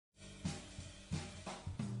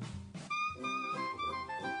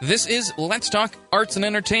This is Let's Talk Arts and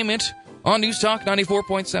Entertainment on News Talk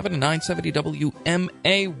 94.7 and 970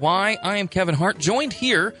 WMAY. I am Kevin Hart, joined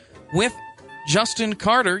here with Justin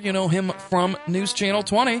Carter. You know him from News Channel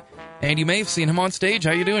 20, and you may have seen him on stage.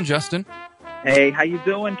 How you doing, Justin? Hey, how you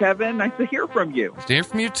doing, Kevin? Nice to hear from you. Nice to hear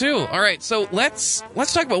from you, too. All right, so let's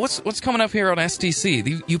talk about what's coming up here on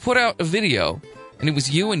STC. You put out a video, and it was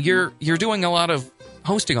you, and you're doing a lot of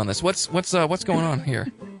hosting on this. What's going on here?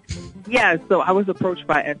 Yeah, so I was approached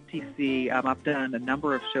by STC. I've done a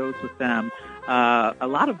number of shows with them, a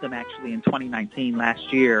lot of them actually in 2019,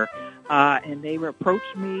 last year. And they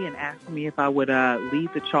approached me and asked me if I would lead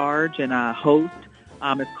the charge and host.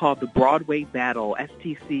 It's called the Broadway Battle,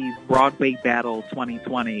 STC's Broadway Battle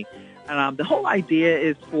 2020. And the whole idea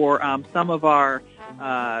is for some of our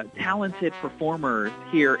talented performers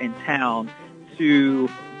here in town to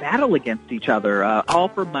battle against each other, all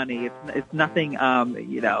for money. It's nothing,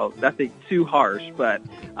 nothing too harsh, but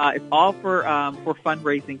it's all for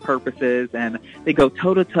fundraising purposes, and they go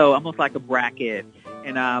toe to toe, almost like a bracket.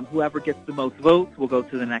 And whoever gets the most votes will go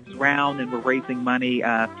to the next round, and we're raising money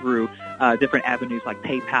through different avenues like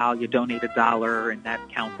PayPal. You donate $1, and that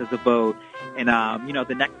counts as a vote. And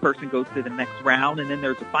the next person goes to the next round, and then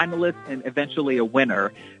there's a finalist and eventually a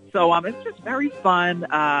winner. So it's just very fun.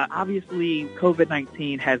 Obviously,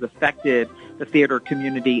 COVID-19 has affected the theater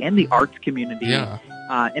community and the arts community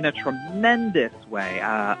in a tremendous way.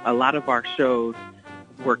 A lot of our shows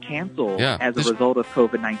were canceled as a result of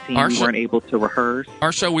COVID-19. We weren't able to rehearse.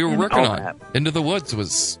 Our show we were working on, Into the Woods,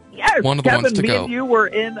 was one of the Kevin, ones to me go. And you were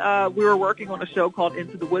we were working on a show called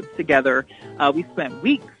Into the Woods together. We spent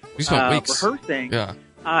weeks rehearsing. Yeah.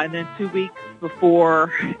 And then 2 weeks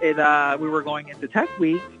before we were going into test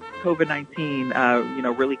week,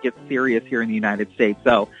 COVID-19, really gets serious here in the United States.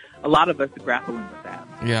 So a lot of us are grappling with that.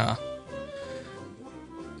 Yeah.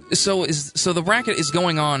 So the bracket is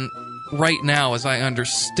going on right now, as I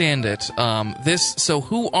understand it.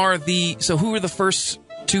 Who are the first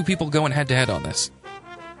two people going head to head on this?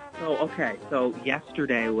 So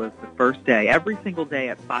yesterday was the first day. Every single day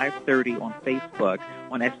at 5:30 on Facebook,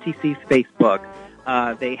 on STC's Facebook,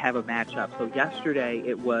 they have a matchup. So yesterday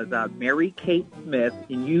it was Mary Kate Smith,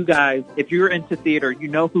 and you guys, if you're into theater, you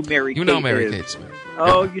know who Mary Kate is. You know Mary Kate Smith.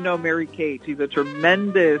 Oh, you know Mary Kate. She's a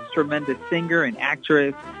tremendous singer and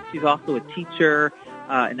actress. She's also a teacher.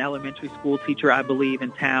 An elementary school teacher, I believe,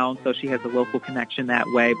 in town, so she has a local connection that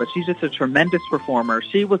way. But she's just a tremendous performer.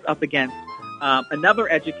 She was up against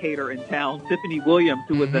another educator in town, Tiffany Williams,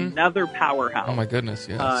 who was another powerhouse. Oh, my goodness,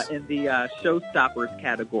 yes. In the Showstoppers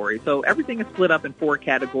category. So everything is split up in 4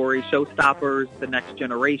 categories: Showstoppers, The Next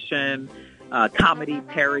Generation, Comedy,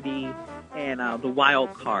 Parody, and the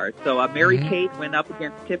Wild Card. So Mary Kate went up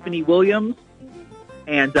against Tiffany Williams,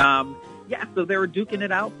 and so they were duking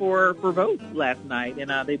it out for votes last night,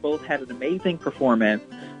 and they both had an amazing performance.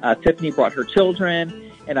 Tiffany brought her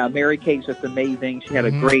children, and Mary Kate's just amazing. She had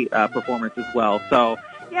a great performance as well. So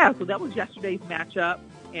that was yesterday's matchup.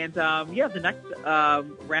 And, the next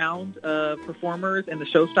round of performers in the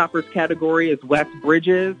Showstoppers category is Wes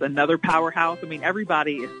Bridges, another powerhouse. I mean,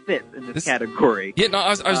 everybody fits in this category. Yeah, no, I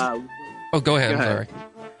was go ahead. I'm sorry.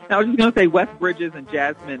 I was just going to say Wes Bridges and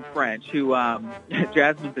Jasmine French, who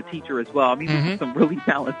Jasmine's a teacher as well. I mean, there's some really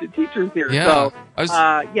talented teachers here. Yeah.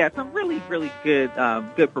 So, some really, really good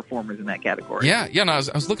performers in that category. Yeah. No, I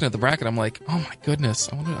was looking at the bracket. I'm like, oh my goodness,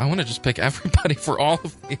 I want to just pick everybody for all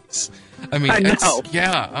of these. I mean, that's all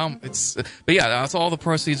the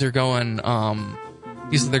proceeds are going.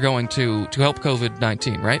 You said they're going to help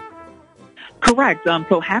COVID-19, right? Correct.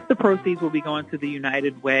 So half the proceeds will be going to the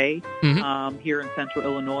United Way here in Central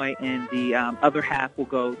Illinois, and the other half will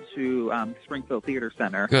go to Springfield Theater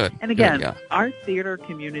Center. Good. And again, our theater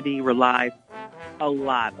community relies a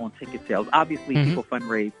lot on ticket sales. Obviously, people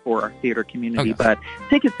fundraise for our theater community, but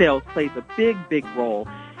ticket sales plays a big, big role.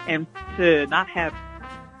 And to not have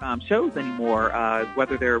shows anymore,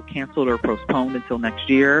 whether they're canceled or postponed until next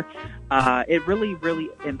year, it really, really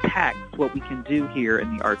impacts what we can do here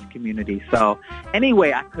in the arts community. So any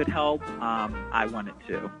way I could help, I wanted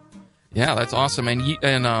to. Yeah, that's awesome. And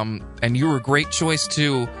you were a great choice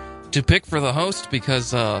to pick for the host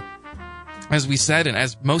because, as we said, and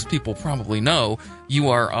as most people probably know, you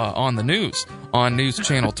are on the news, on News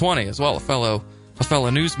Channel 20 as well, a fellow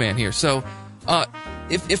newsman here. So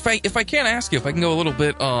if I can ask you, if I can go a little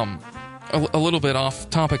bit off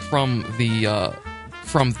topic from the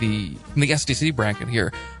STC bracket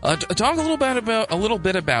here, talk a little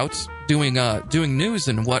bit about doing news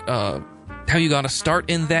and what how you got to start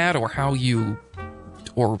in that, or how you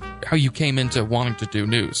came into wanting to do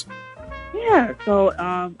news. Yeah, so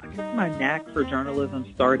I guess my knack for journalism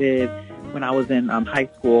started when I was in high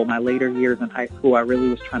school. My later years in high school, I really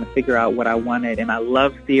was trying to figure out what I wanted, and I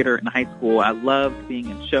loved theater in high school. I loved being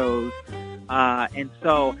in shows, and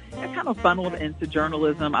so I kind of funneled into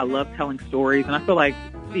journalism. I love telling stories, and I feel like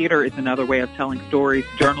theater is another way of telling stories.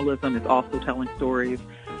 Journalism is also telling stories.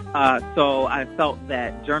 So I felt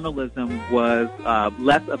that journalism was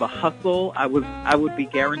less of a hustle. I would be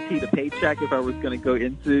guaranteed a paycheck if I was going to go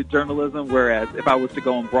into journalism, whereas if I was to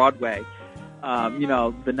go on Broadway,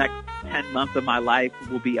 the next 10 months of my life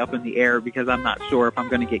will be up in the air because I'm not sure if I'm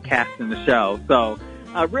going to get cast in the show. So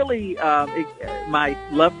my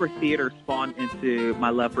love for theater spawned into my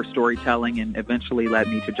love for storytelling and eventually led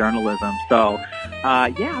me to journalism. So,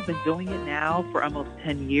 I've been doing it now for almost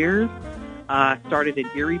 10 years. Started in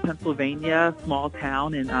Erie, Pennsylvania, small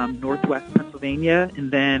town in northwest Pennsylvania,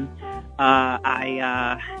 and then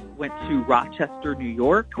I went to Rochester, New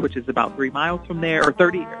York, which is about 3 miles from there, or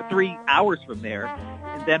 3 hours from there.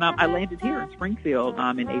 And then I landed here in Springfield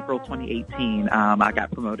in April 2018. I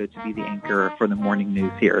got promoted to be the anchor for the morning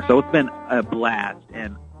news here. So it's been a blast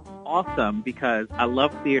and awesome because I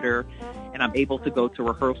love theater, and I'm able to go to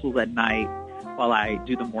rehearsals at night while I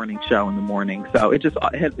do the morning show in the morning. So it's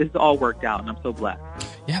all worked out, and I'm so blessed.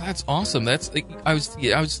 Yeah, that's awesome. I was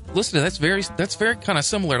listening. That's very kind of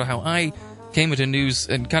similar to how I came into news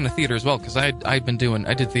and kind of theater as well, because I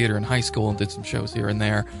did theater in high school and did some shows here and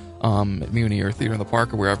there at Muni or Theater in the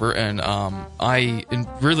Park or wherever. And at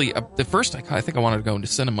first I think I wanted to go into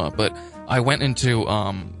cinema, but I went into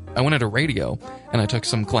radio, and I took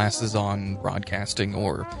some classes on broadcasting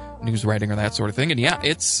or news writing or that sort of thing. And yeah,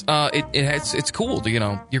 it's cool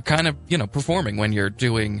to, you're kind of, performing when you're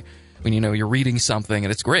reading something,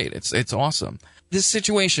 and it's great. It's awesome. This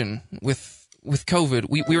situation with COVID,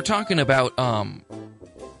 we were talking about,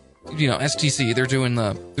 STC, they're doing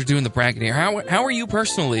the bracket here. How are you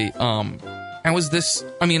personally, how is this,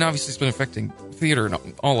 obviously it's been affecting theater and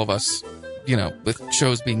all of us, with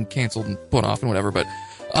shows being canceled and put off and whatever, but,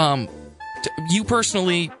 you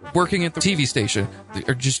personally working at the TV station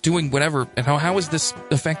or just doing whatever, and how has this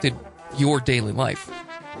affected your daily life?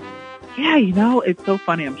 Yeah, it's so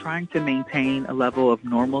funny. I'm trying to maintain a level of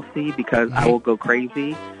normalcy because I will go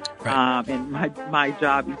crazy. Right. And my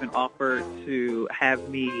job even offered to have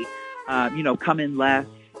me, come in less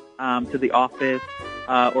to the office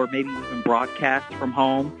or maybe even broadcast from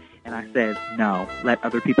home. And I said, no, let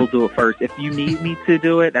other people do it first. If you need me to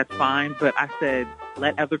do it, that's fine. But I said,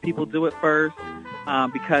 let other people do it first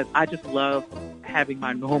because I just love having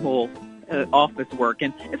my normal office work.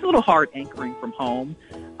 And it's a little hard anchoring from home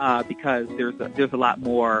because there's a lot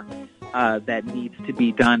more that needs to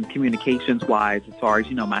be done communications-wise as far as,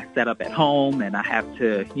 my setup at home. And I have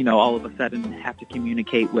to, all of a sudden have to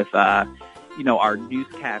communicate with our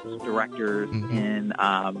newscast directors in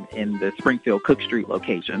the Springfield Cook Street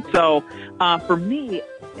location. So for me,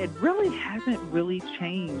 it really hasn't really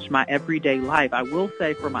changed my everyday life. I will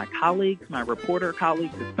say for my colleagues, my reporter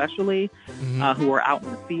colleagues especially, who are out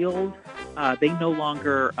in the field, they no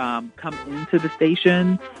longer come into the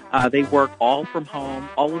station. They work all from home.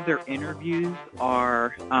 All of their interviews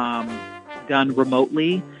are done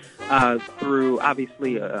remotely through,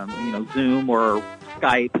 obviously, Zoom or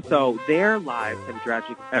Skype. So their lives have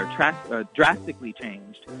drastically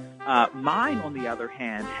changed. Mine, on the other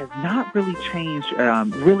hand, has not really changed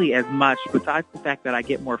really as much, besides the fact that I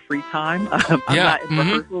get more free time. I'm not in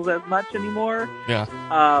rehearsals as much anymore.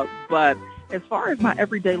 Yeah. But as far as my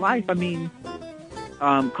everyday life,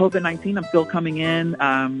 COVID-19, I'm still coming in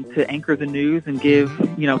to anchor the news and give,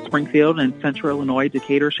 Springfield and Central Illinois,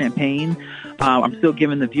 Decatur, Champaign. I'm still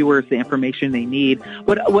giving the viewers the information they need.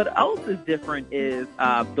 What else is different is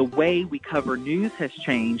the way we cover news has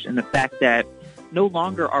changed, and the fact that no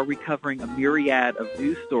longer are we covering a myriad of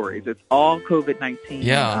news stories. It's all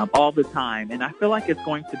COVID-19 all the time. And I feel like it's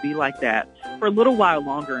going to be like that for a little while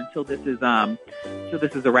longer until this is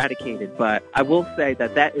eradicated. But I will say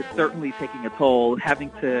that is certainly taking a toll,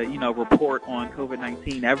 having to, report on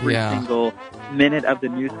COVID-19 every single minute of the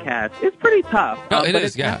newscast. It's pretty tough. No, it but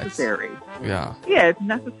is, it's necessary. Yeah, it's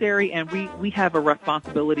necessary, and we have a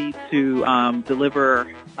responsibility to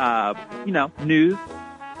deliver, news.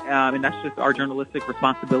 And that's just our journalistic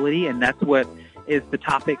responsibility, and that's what is the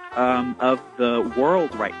topic of the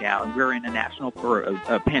world right now. And we're in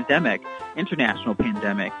a pandemic, international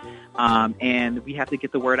pandemic, and we have to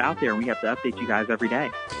get the word out there, and we have to update you guys every day.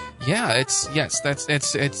 Yeah, it's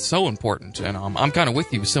so important, and I'm kind of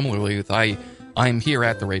with you. Similarly, with I'm here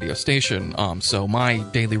at the radio station, so my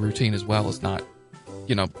daily routine as well is not.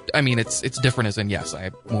 It's different as in, yes, I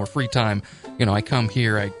have more free time. I come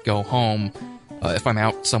here, I go home. If I'm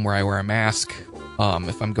out somewhere, I wear a mask.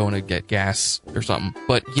 If I'm going to get gas or something.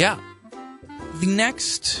 But yeah,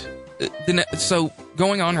 so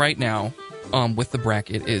going on right now with the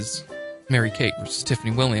bracket is Mary Kate versus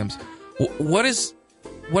Tiffany Williams. What is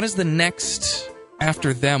the next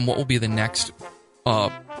after them? What will be the next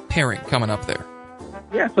pairing coming up there?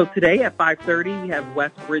 Yeah, so today at 5:30 we have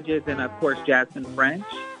Wes Bridges and of course Jasmine French.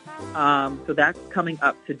 So that's coming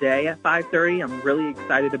up today at 5:30. I'm really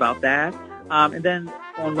excited about that. And then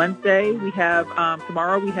on Wednesday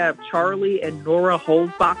tomorrow we have Charlie and Nora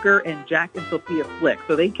Holzbacher and Jack and Sophia Flick.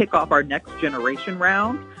 So they kick off our next generation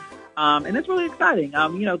round. And it's really exciting.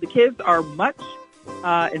 The kids are much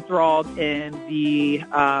enthralled in the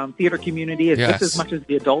theater community just as much as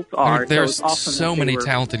the adults are. There's so, awesome so many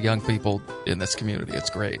talented young people in this community. It's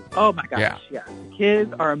great. Oh my gosh, yeah. The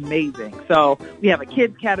kids are amazing. So we have a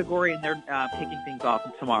kids category, and they're kicking things off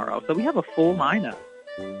tomorrow. So we have a full lineup.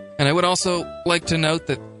 And I would also like to note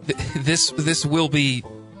that this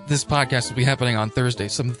podcast will be happening on Thursday.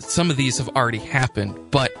 Some of these have already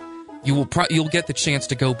happened, but you'll get the chance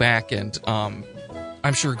to go back and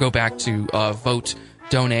I'm sure go back to vote,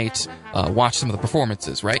 donate, watch some of the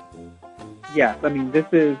performances, right? Yes, I mean, this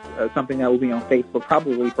is something that will be on Facebook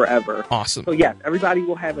probably forever. Awesome. So yes, everybody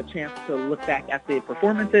will have a chance to look back at the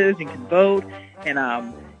performances. You can vote,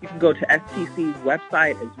 and you can go to STC's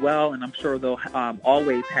website as well, and I'm sure they'll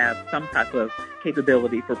always have some type of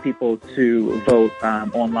capability for people to vote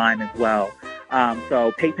online as well.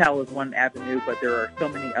 So PayPal is one avenue, but there are so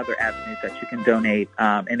many other avenues that you can donate.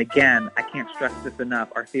 And again, I can't stress this enough.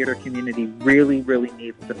 Our theater community really, really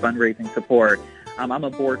needs the fundraising support. I'm a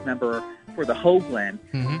board member for the Hoagland,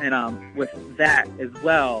 and with that as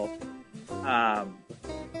well, the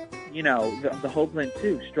Hoagland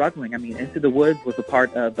too, struggling. I mean, Into the Woods was a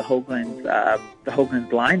part of the Hoagland's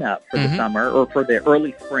lineup for the summer or for the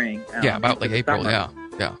early spring. About like April, summer.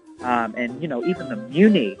 yeah. And even the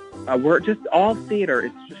Muni, we're just all theater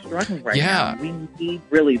is just struggling right now. We need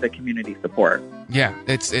really the community support. Yeah,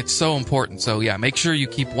 it's so important. So yeah, make sure you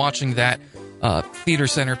keep watching that Theater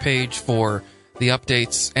Center page for the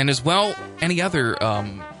updates, and as well any other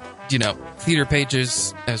theater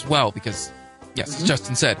pages as well, because yes, as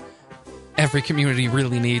Justin said, every community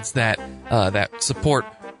really needs that support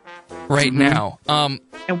right now.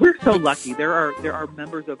 And we're so lucky. There are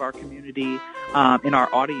members of our community in our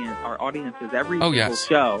audiences every single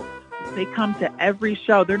show. They come to every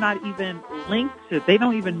show. They're not even linked to, they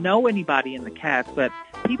don't even know anybody in the cast, but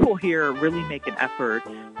people here really make an effort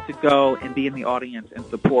to go and be in the audience and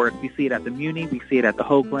support. We see it at the Muni, we see it at the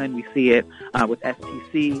Hoagland, we see it with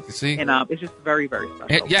STC, and it's just very, very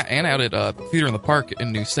special. And out at Theater in the Park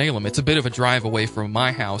in New Salem. It's a bit of a drive away from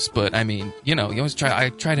my house, but I mean, you always I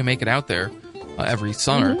try to make it out there every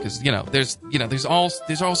summer, because there's all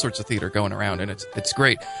sorts of theater going around, and it's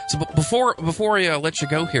great. So before I let you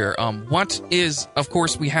go here, what is, of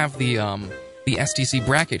course, we have the STC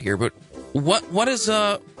bracket here, but what's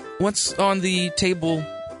on the table?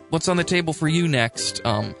 What's on the table for you next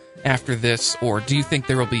after this, or do you think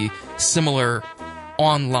there will be similar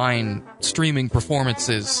online streaming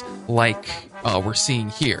performances like we're seeing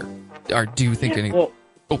here? Or do you think any? Well,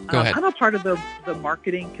 go ahead. I'm a part of the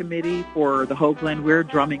marketing committee for the Hoagland. We're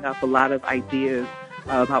drumming up a lot of ideas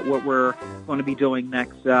about what we're going to be doing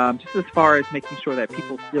next, just as far as making sure that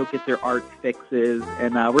people still get their art fixes.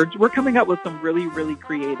 And we're coming up with some really, really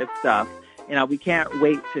creative stuff. We can't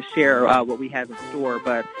wait to share what we have in store.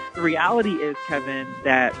 But the reality is, Kevin,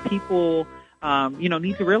 that people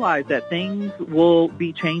need to realize that things will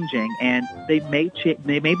be changing, and they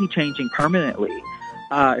may be changing permanently.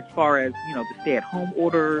 As far as the stay-at-home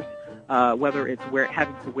orders, whether it's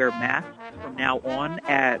having to wear masks from now on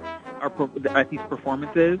at these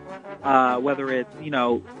performances, whether it's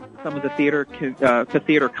some of the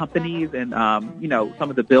theater companies and some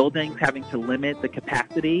of the buildings having to limit the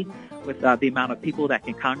capacity with the amount of people that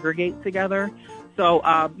can congregate together. So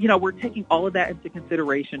we're taking all of that into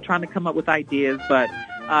consideration, trying to come up with ideas, but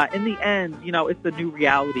in the end, it's the new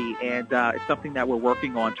reality, and it's something that we're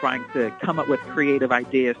working on, trying to come up with creative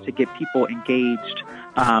ideas to get people engaged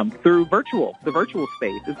through the virtual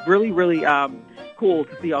space. It's really, really cool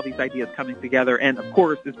to see all these ideas coming together, and of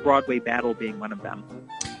course, this Broadway battle being one of them.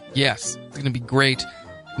 Yes, it's going to be great.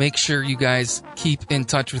 Make sure you guys keep in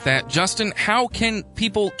touch with that. Justin, how can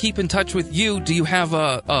people keep in touch with you? Do you have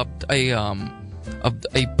a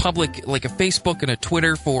public, like a Facebook and a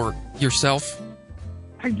Twitter for yourself?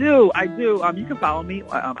 I do. You can follow me.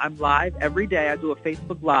 I'm live every day. I do a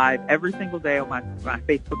Facebook Live every single day on my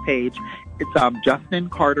Facebook page. It's Justin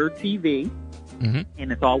Carter TV,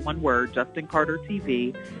 and it's all one word, Justin Carter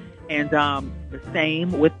TV. And the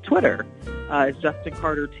same with Twitter. is Justin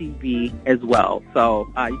Carter TV as well.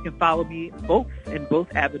 So you can follow me in both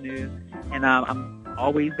avenues, and I'm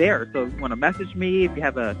always there. So if you want to message me, if you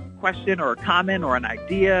have a question or a comment or an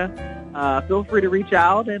idea, feel free to reach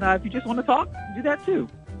out. And if you just want to talk, do that too.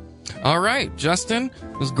 All right, Justin,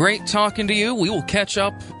 it was great talking to you. We will catch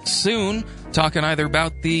up soon, talking either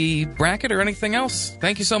about the bracket or anything else.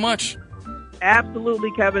 Thank you so much.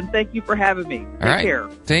 Absolutely, Kevin. Thank you for having me. Take care.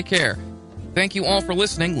 Take care. Thank you all for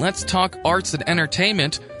listening. Let's talk arts and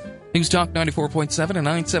entertainment. News Talk 94.7 and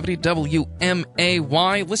 970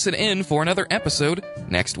 WMAY. Listen in for another episode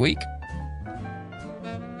next week.